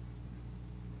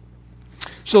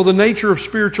 So the nature of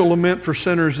spiritual lament for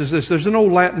sinners is this. There's an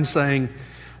old Latin saying,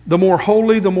 the more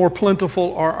holy, the more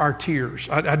plentiful are our tears.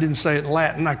 I didn't say it in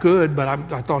Latin. I could, but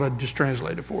I thought I'd just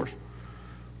translate it for us.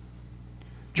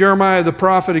 Jeremiah the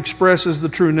prophet expresses the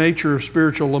true nature of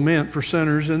spiritual lament for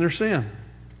sinners in their sin.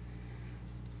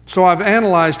 So I've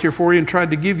analyzed here for you and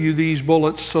tried to give you these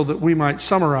bullets so that we might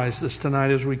summarize this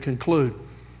tonight as we conclude.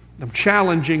 I'm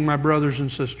challenging my brothers and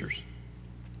sisters.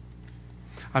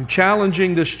 I'm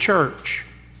challenging this church.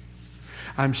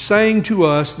 I'm saying to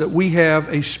us that we have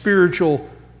a spiritual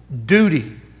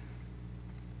duty.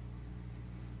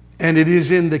 And it is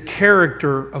in the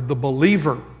character of the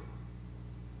believer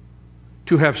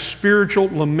to have spiritual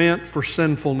lament for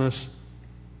sinfulness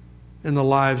in the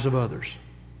lives of others.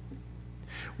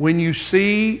 When you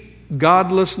see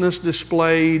godlessness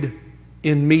displayed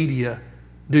in media,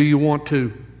 do you want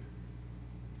to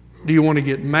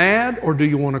get mad or do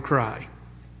you want to cry?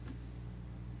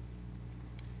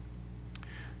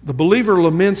 The believer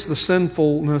laments the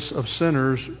sinfulness of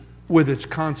sinners with its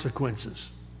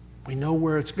consequences. We know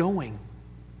where it's going.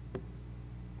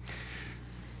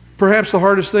 Perhaps the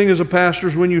hardest thing as a pastor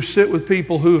is when you sit with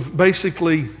people who have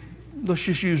basically, let's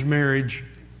just use marriage.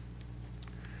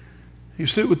 You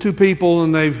sit with two people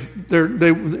and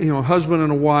they're a husband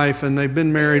and a wife, and they've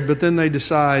been married, but then they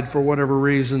decide for whatever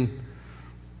reason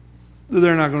that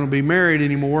they're not going to be married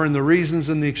anymore, and the reasons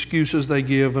and the excuses they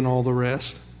give and all the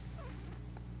rest.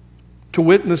 To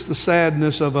witness the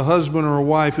sadness of a husband or a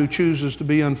wife who chooses to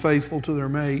be unfaithful to their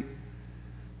mate.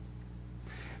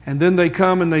 And then they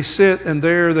come and they sit, and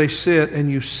there they sit,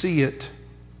 and you see it.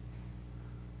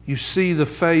 You see the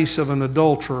face of an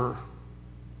adulterer.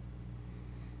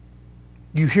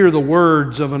 You hear the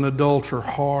words of an adulterer,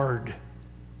 hard,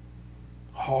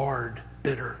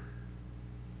 bitter,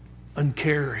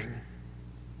 uncaring,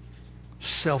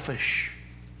 selfish,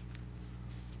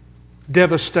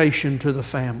 devastation to the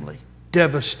family.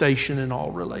 Devastation in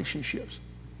all relationships.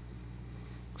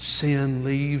 Sin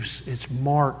leaves its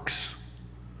marks.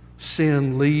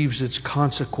 Sin leaves its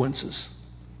consequences.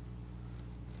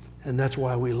 And that's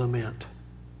why we lament.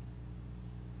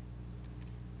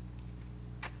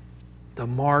 The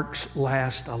marks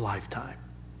last a lifetime.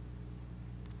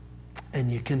 And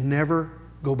you can never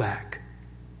go back.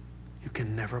 You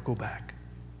can never go back.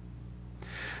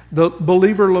 The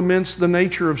believer laments the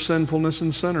nature of sinfulness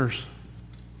in sinners.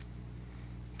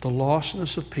 The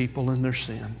lostness of people in their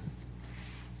sin.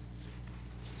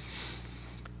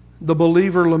 The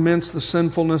believer laments the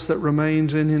sinfulness that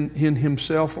remains in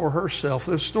himself or herself.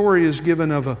 The story is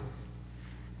given of a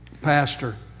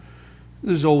pastor.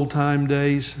 This is old time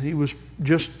days. He was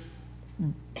just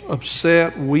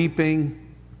upset, weeping.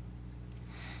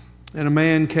 And a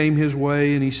man came his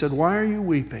way and he said, "Why are you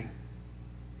weeping?"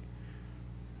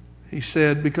 He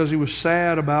said, because he was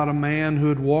sad about a man who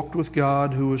had walked with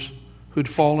God, who'd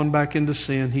fallen back into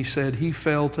sin. He said, he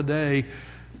fell today,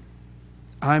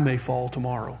 I may fall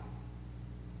tomorrow.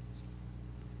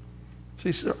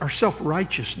 See, our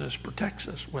self-righteousness protects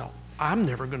us. Well, I'm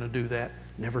never going to do that.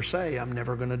 Never say I'm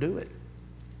never going to do it.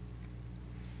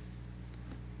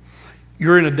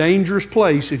 You're in a dangerous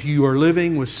place if you are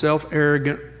living with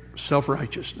self-arrogant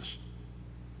self-righteousness.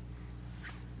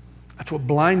 That's what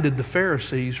blinded the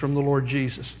Pharisees from the Lord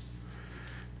Jesus.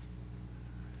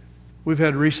 We've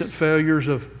had recent failures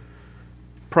of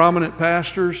prominent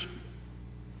pastors,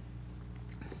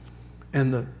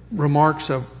 and the remarks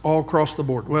have all across the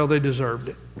board. Well, they deserved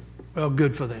it. Well,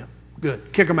 good for them.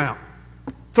 Good. Kick them out.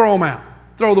 Throw them out.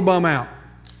 Throw the bum out.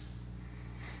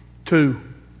 To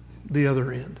the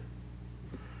other end.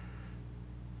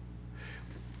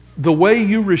 The way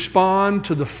you respond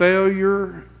to the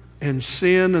failure and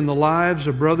sin in the lives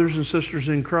of brothers and sisters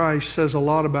in Christ says a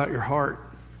lot about your heart.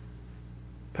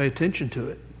 Pay attention to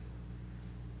it.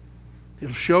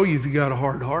 It'll show you if you got a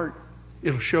hard heart.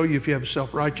 It'll show you if you have a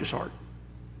self-righteous heart.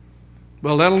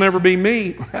 Well, that'll never be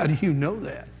me. How do you know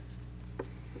that?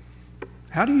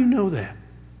 How do you know that?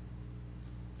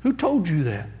 Who told you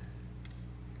that?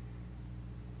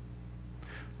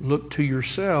 Look to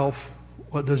yourself.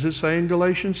 What does it say in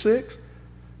Galatians 6?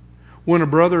 When a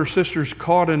brother or sister is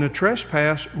caught in a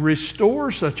trespass, restore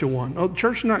such a one. Oh, the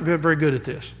church is not very good at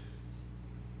this.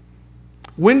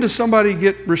 When does somebody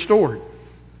get restored?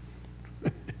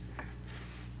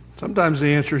 Sometimes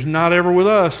the answer is not ever with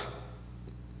us.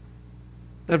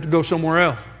 They have to go somewhere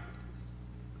else.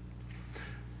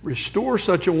 Restore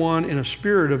such a one in a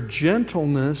spirit of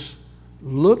gentleness,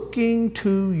 looking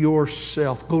to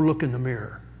yourself. Go look in the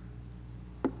mirror,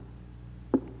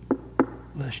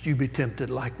 lest you be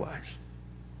tempted likewise.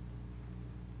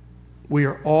 We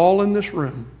are all in this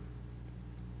room.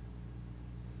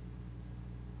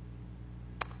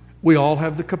 We all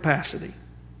have the capacity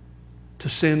to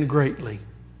sin greatly,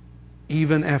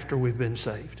 even after we've been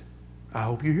saved. I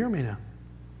hope you hear me now.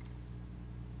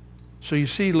 So you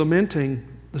see, lamenting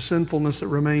the sinfulness that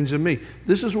remains in me.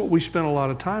 This is what we spent a lot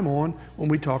of time on when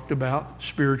we talked about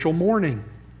spiritual mourning.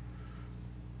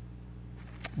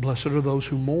 Blessed are those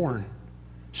who mourn.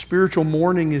 Spiritual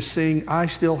mourning is seeing I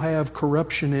still have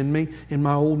corruption in me, in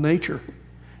my old nature.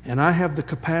 And I have the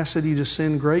capacity to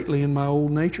sin greatly in my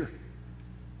old nature.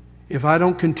 If I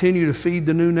don't continue to feed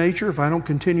the new nature, if I don't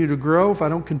continue to grow, if I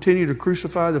don't continue to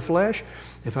crucify the flesh,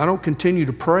 if I don't continue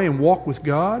to pray and walk with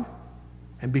God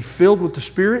and be filled with the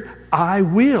Spirit, I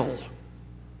will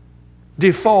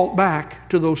default back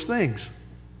to those things.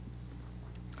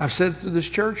 I've said it to this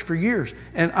church for years,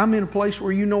 and I'm in a place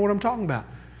where you know what I'm talking about.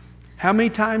 How many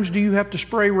times do you have to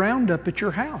spray Roundup at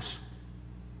your house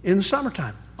in the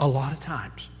summertime? A lot of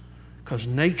times, because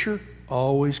nature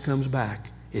always comes back.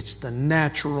 It's the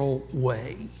natural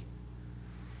way.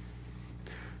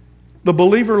 The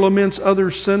believer laments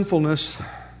others' sinfulness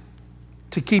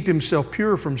to keep himself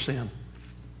pure from sin.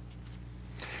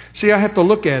 See, I have to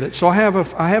look at it. So I have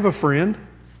a friend,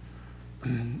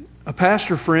 a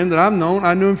pastor friend that I've known.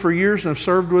 I knew him for years and I've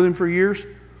served with him for years,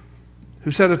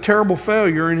 who's had a terrible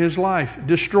failure in his life,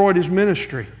 destroyed his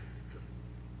ministry.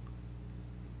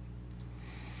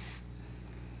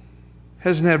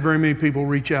 Hasn't had very many people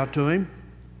reach out to him.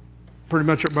 Pretty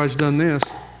much everybody's done this.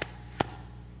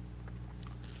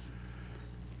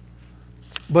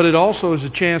 But it also is a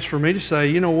chance for me to say,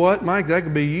 you know what, Mike, that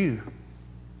could be you.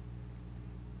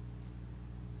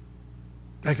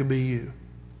 That could be you.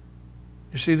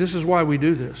 You see, this is why we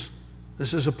do this.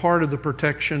 This is a part of the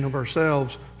protection of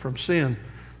ourselves from sin.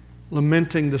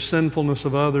 Lamenting the sinfulness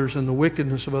of others and the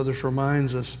wickedness of others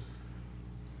reminds us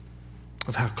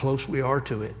of how close we are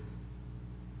to it.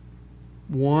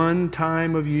 One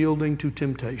time of yielding to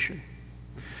temptation.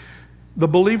 The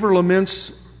believer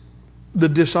laments the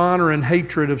dishonor and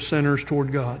hatred of sinners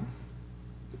toward God.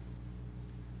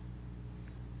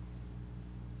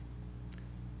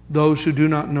 Those who do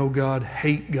not know God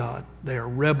hate God. They are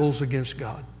rebels against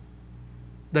God.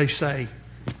 They say,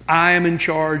 I am in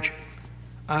charge.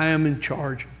 I am in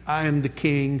charge. I am the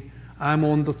king. I'm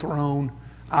on the throne.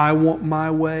 I want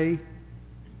my way.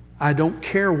 I don't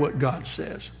care what God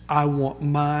says. I want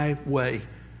my way.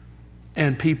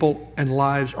 And people and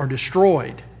lives are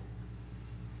destroyed.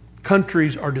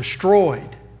 Countries are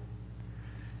destroyed.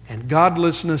 And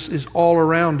godlessness is all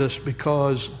around us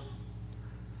because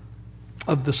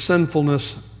of the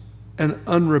sinfulness and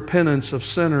unrepentance of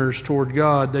sinners toward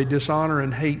God. They dishonor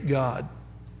and hate God.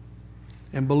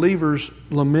 And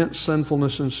believers lament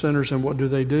sinfulness in sinners, and what do?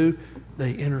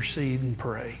 They intercede and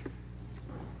pray.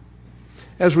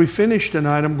 As we finish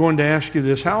tonight, I'm going to ask you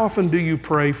this. How often do you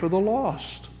pray for the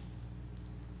lost?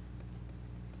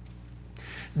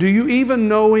 Do you even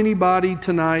know anybody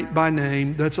tonight by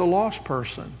name that's a lost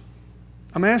person?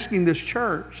 I'm asking this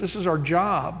church. This is our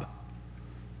job.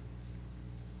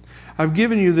 I've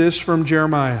given you this from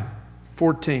Jeremiah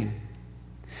 14.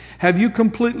 Have you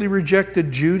completely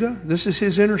rejected Judah? This is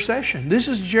his intercession. This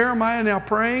is Jeremiah now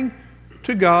praying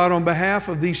to God on behalf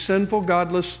of these sinful,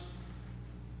 godless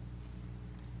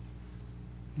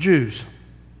Jews.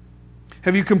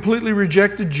 Have you completely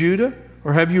rejected Judah?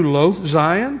 Or have you loathed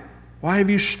Zion? Why have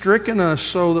you stricken us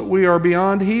so that we are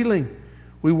beyond healing?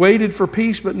 We waited for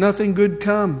peace, but nothing good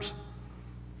comes.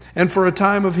 And for a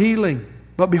time of healing,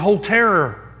 but behold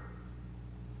terror.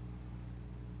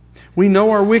 We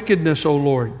know our wickedness, O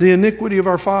Lord, the iniquity of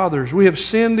our fathers. We have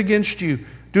sinned against you.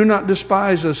 Do not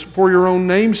despise us for your own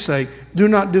name's sake. Do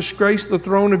not disgrace the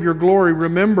throne of your glory.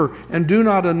 Remember and do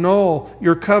not annul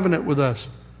your covenant with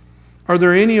us. Are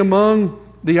there any among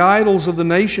the idols of the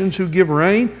nations who give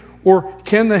rain? Or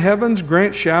can the heavens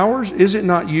grant showers? Is it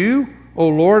not you, O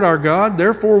Lord our God?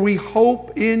 Therefore we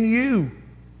hope in you.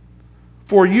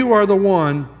 For you are the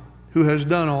one who has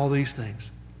done all these things.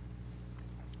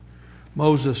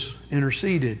 Moses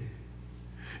interceded.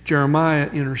 Jeremiah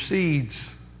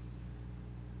intercedes.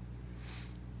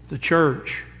 The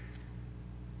church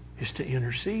is to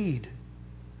intercede.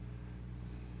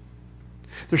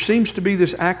 There seems to be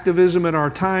this activism in our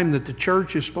time that the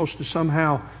church is supposed to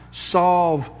somehow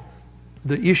solve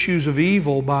the issues of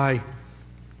evil by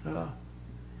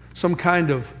some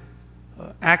kind of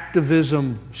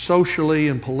activism socially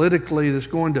and politically that's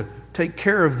going to take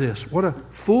care of this. What a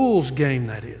fool's game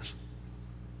that is.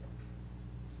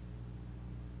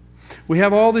 We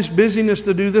have all this busyness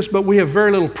to do this, but we have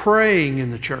very little praying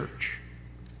in the church.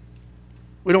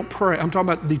 We don't pray. I'm talking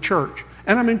about the church,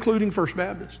 and I'm including First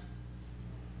Baptist.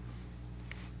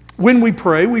 When we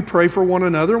pray for one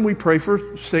another, and we pray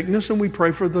for sickness, and we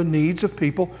pray for the needs of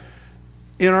people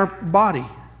in our body.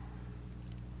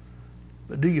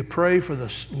 But do you pray for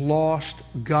the lost,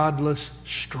 godless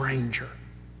stranger?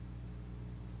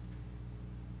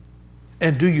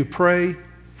 And do you pray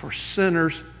for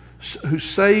sinners, who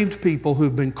saved people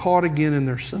who've been caught again in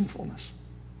their sinfulness?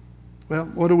 Well,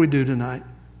 what do we do tonight?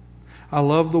 I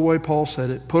love the way Paul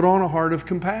said it. Put on a heart of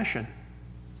compassion.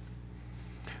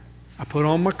 I put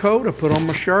on my coat, I put on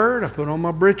my shirt, I put on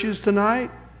my breeches tonight.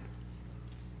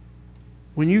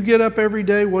 When you get up every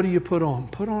day, what do you put on?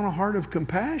 Put on a heart of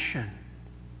compassion.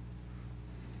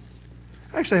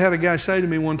 I actually had a guy say to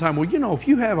me one time, well, you know, if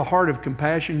you have a heart of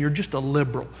compassion, you're just a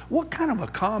liberal. What kind of a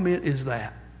comment is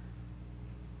that?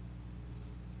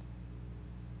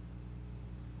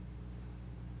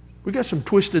 We got some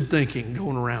twisted thinking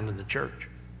going around in the church.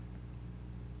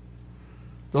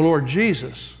 The Lord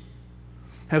Jesus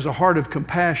has a heart of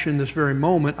compassion this very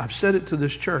moment. I've said it to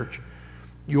this church.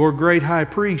 Your great high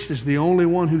priest is the only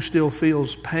one who still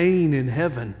feels pain in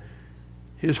heaven.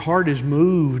 His heart is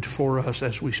moved for us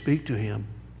as we speak to him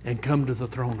and come to the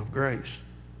throne of grace.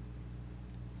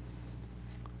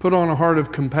 Put on a heart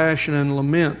of compassion and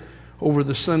lament over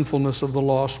the sinfulness of the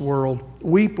lost world.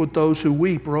 Weep with those who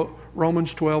weep.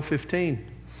 Romans 12:15.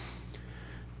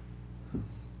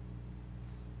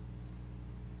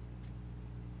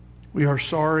 We are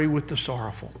sorry with the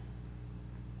sorrowful.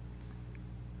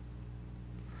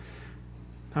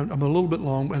 I'm a little bit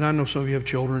long, and I know some of you have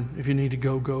children. If you need to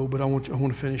go, but I want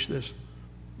to finish this.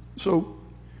 So,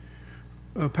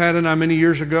 Pat and I, many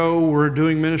years ago, were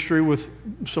doing ministry with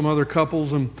some other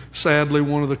couples, and sadly,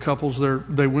 one of the couples there,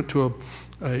 they went to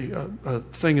a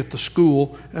thing at the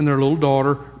school, and their little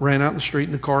daughter ran out in the street,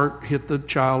 and the car hit the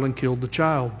child and killed the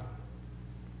child.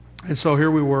 And so here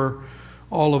we were,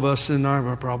 all of us in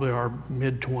probably our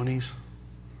mid-20s.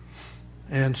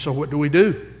 And so what do we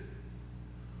do?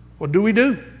 What do we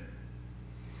do?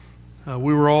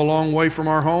 We were all a long way from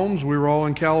our homes. We were all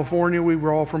in California. We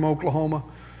were all from Oklahoma.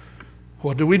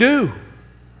 What do we do?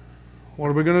 What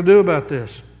are we going to do about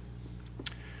this?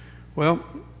 Well,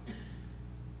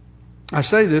 I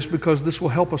say this because this will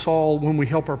help us all when we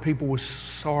help our people with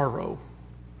sorrow.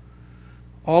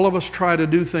 All of us try to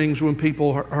do things when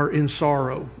people are in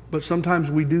sorrow, but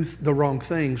sometimes we do the wrong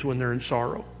things when they're in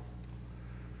sorrow.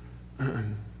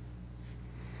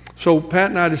 So Pat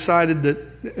and I decided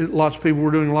that lots of people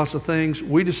were doing lots of things.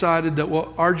 We decided that what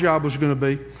our job was going to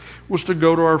be was to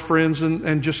go to our friends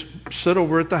and just sit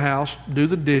over at the house, do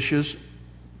the dishes,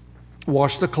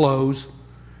 wash the clothes,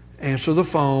 answer the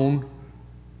phone,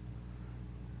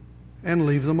 and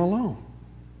leave them alone.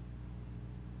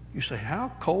 You say,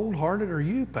 how cold-hearted are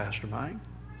you, Pastor Mike?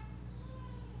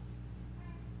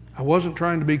 I wasn't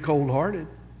trying to be cold-hearted.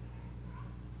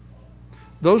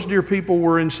 Those dear people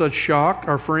were in such shock,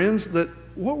 our friends, that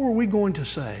what were we going to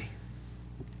say?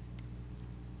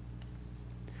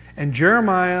 And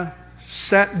Jeremiah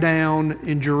sat down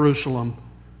in Jerusalem,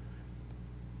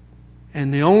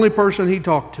 and the only person he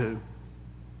talked to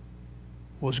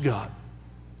was God.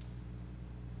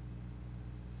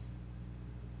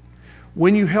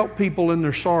 When you help people in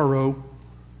their sorrow,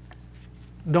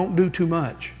 don't do too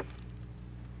much.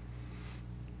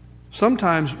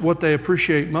 Sometimes what they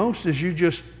appreciate most is you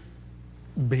just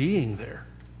being there,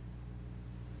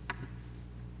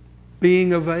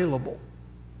 being available,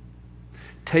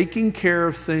 taking care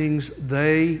of things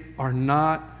they are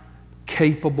not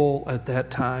capable at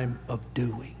that time of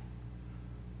doing.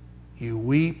 You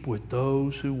weep with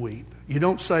those who weep. You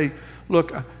don't say,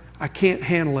 look, I can't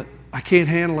handle it. I can't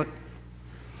handle it.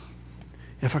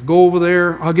 If I go over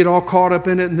there, I'll get all caught up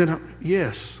in it. And then,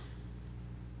 yes,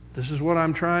 this is what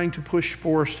I'm trying to push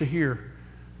for us to hear.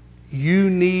 You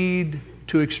need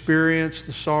to experience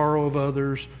the sorrow of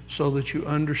others so that you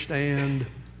understand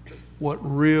what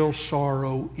real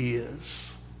sorrow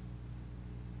is,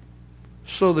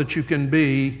 so that you can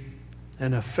be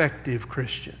an effective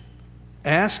Christian.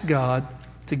 Ask God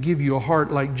to give you a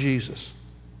heart like Jesus.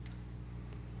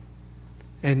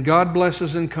 And God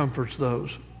blesses and comforts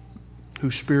those who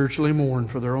spiritually mourn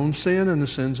for their own sin and the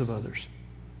sins of others.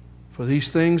 For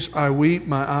these things I weep,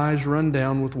 my eyes run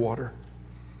down with water,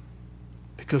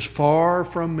 because far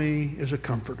from me is a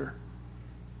comforter,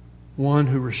 one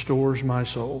who restores my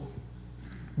soul.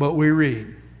 But we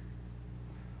read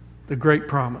the great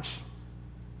promise.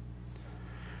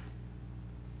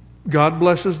 God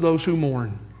blesses those who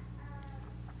mourn,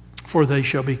 for they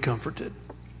shall be comforted.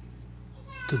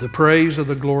 To the praise of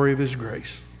the glory of His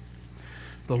grace,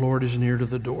 the Lord is near to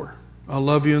the door. I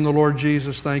love you in the Lord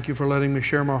Jesus. Thank you for letting me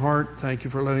share my heart. Thank you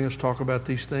for letting us talk about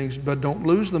these things. But don't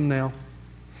lose them now.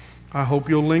 I hope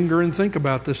you'll linger and think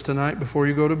about this tonight before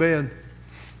you go to bed.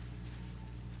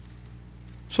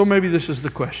 So maybe this is the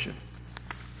question.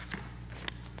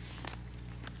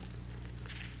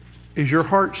 Is your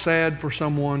heart sad for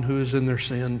someone who is in their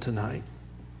sin tonight?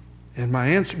 And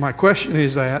my question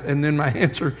is that, and then my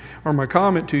answer or my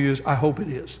comment to you is, I hope it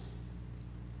is.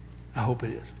 I hope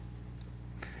it is.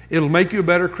 It'll make you a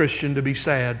better Christian to be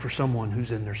sad for someone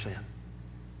who's in their sin.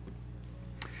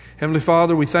 Heavenly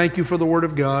Father, we thank you for the Word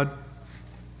of God.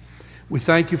 We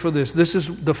thank you for this. This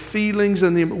is the feelings,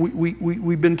 and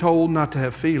we've been told not to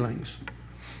have feelings.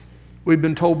 We've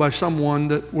been told by someone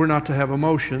that we're not to have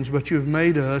emotions, but you've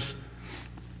made us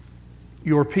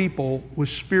your people with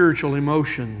spiritual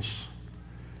emotions,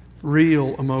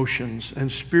 real emotions,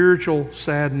 and spiritual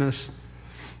sadness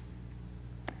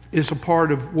is a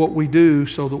part of what we do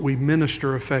so that we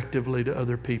minister effectively to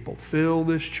other people. Fill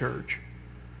this church.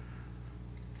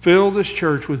 Fill this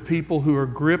church with people who are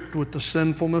gripped with the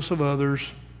sinfulness of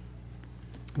others,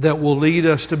 that will lead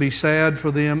us to be sad for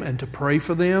them and to pray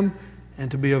for them and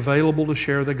to be available to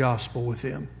share the gospel with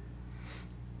them.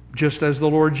 Just as the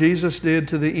Lord Jesus did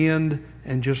to the end,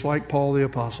 and just like Paul the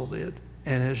Apostle did,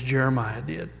 and as Jeremiah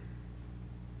did.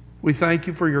 We thank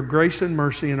you for your grace and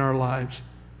mercy in our lives.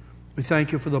 We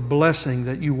thank you for the blessing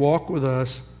that you walk with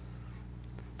us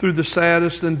through the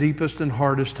saddest and deepest and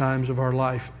hardest times of our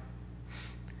life.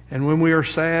 And when we are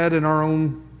sad in our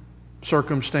own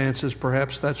circumstances,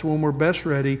 perhaps that's when we're best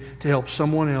ready to help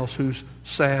someone else who's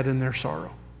sad in their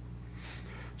sorrow.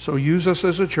 So use us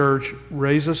as a church,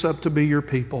 raise us up to be your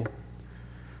people,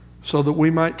 so that we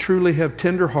might truly have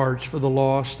tender hearts for the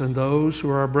lost and those who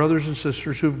are our brothers and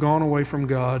sisters who've gone away from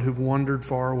God, who've wandered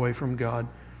far away from God,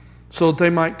 so that they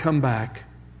might come back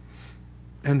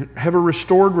and have a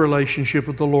restored relationship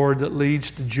with the Lord that leads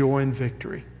to joy and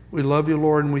victory. We love you,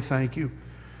 Lord, and we thank you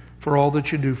for all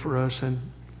that you do for us, and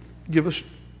give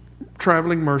us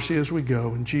traveling mercy as we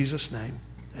go. In Jesus' name,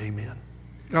 amen.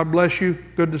 God bless you.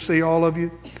 Good to see all of you.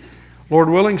 Lord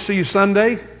willing, see you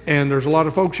Sunday. And there's a lot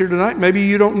of folks here tonight. Maybe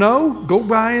you don't know. Go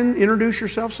by and introduce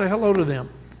yourself. Say hello to them.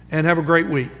 And have a great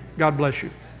week. God bless you.